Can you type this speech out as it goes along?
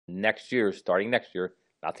next year, starting next year,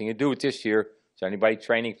 nothing to do with this year. So anybody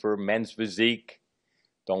training for men's physique,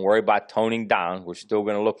 don't worry about toning down. We're still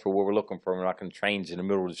going to look for what we're looking for. We're not going to train in the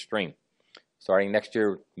middle of the stream. Starting next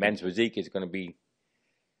year, men's physique is going to be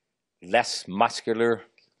less muscular,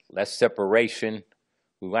 less separation.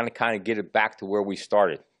 We want to kind of get it back to where we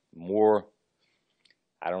started. More,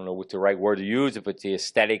 I don't know what the right word to use, if it's the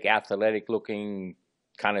aesthetic, athletic looking,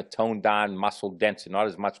 kind of toned down muscle density, not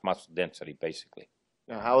as much muscle density, basically.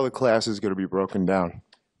 Now, how are the classes going to be broken down?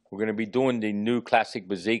 We're going to be doing the new classic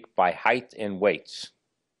physique by height and weights.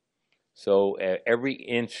 So every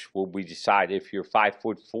inch will be decided. If you're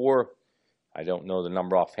 5'4", I don't know the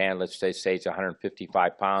number offhand, let's say it's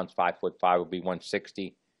 155 pounds, 5'5" would be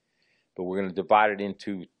 160. But we're going to divide it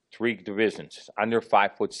into 3 divisions: under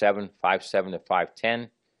 5'7", 5'7" to 5'10",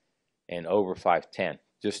 and over 5'10".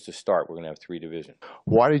 Just to start, we're going to have 3 divisions.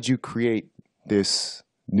 Why did you create this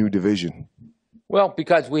new division? Well,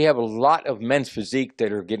 because we have a lot of men's physique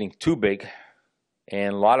that are getting too big,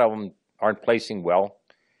 and a lot of them aren't placing well.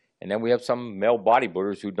 And then we have some male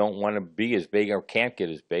bodybuilders who don't want to be as big or can't get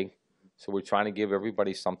as big. So we're trying to give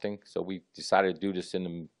everybody something. So we decided to do this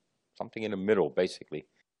in something in the middle, basically.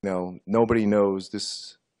 No, nobody knows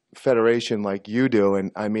this federation like you do.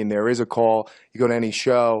 And I mean, there is a call. You go to any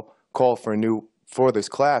show, call for this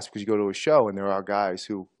class, because you go to a show and there are guys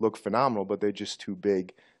who look phenomenal, but they're just too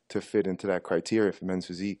big to fit into that criteria for men's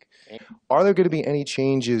physique. Are there going to be any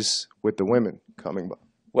changes with the women coming by?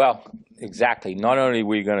 Well, exactly. Not only are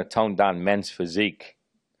we going to tone down men's physique,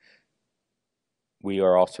 we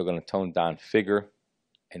are also going to tone down figure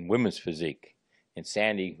and women's physique. And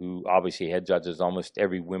Sandy, who obviously head judges almost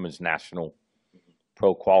every women's national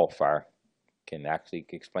pro qualifier, can actually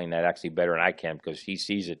explain that actually better than I can, because he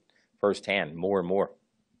sees it firsthand more and more.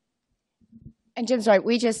 And Jim's right.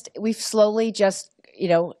 We've slowly just,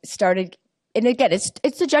 started. And again,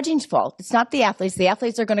 it's the judging's fault. It's not the athletes. The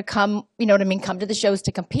athletes are going to come, come to the shows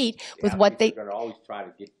to compete with what they. They're going to always try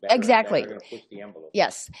to get better. Exactly. They're going to push the envelope.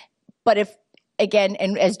 Yes, but if again,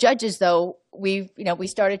 and as judges though, we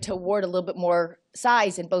started to award a little bit more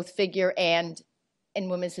size in both figure and in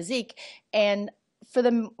women's physique. And for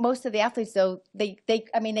most of the athletes though, they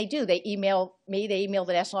email me, they email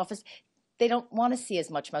the national office. They don't want to see as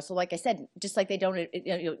much muscle. Like I said, just like they don't,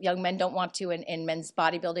 young men don't want to in men's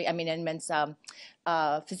bodybuilding, in men's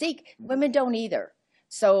physique, women don't either.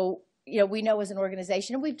 So, we know as an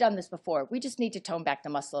organization, and we've done this before, we just need to tone back the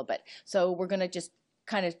muscle a bit. So we're going to just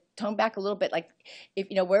kind of tone back a little bit. Like, if,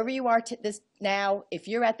 wherever you are now, if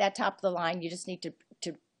you're at that top of the line, you just need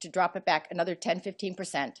to drop it back another 10,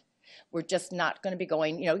 15%. We're just not going to be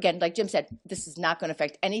going, again, like Jim said, this is not going to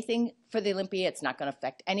affect anything for the Olympia. It's not going to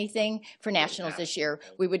affect anything for nationals this year.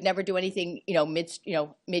 We would never do anything,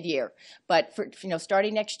 mid-year. But for,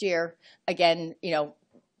 starting next year, again,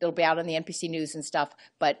 it'll be out on the NPC news and stuff,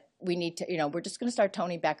 but we need to, we're just going to start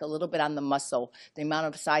toning back a little bit on the muscle, the amount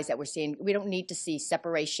of size that we're seeing. We don't need to see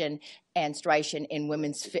separation and striation in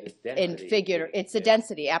women's in figure. It's the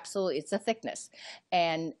density, absolutely. It's the thickness.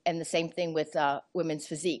 And the same thing with women's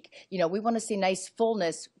physique. We want to see nice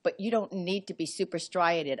fullness, but you don't need to be super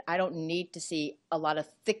striated. I don't need to see a lot of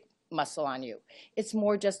thick muscle on you. It's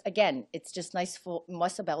more just, again, it's just nice full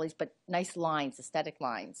muscle bellies, but nice lines, aesthetic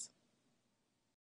lines.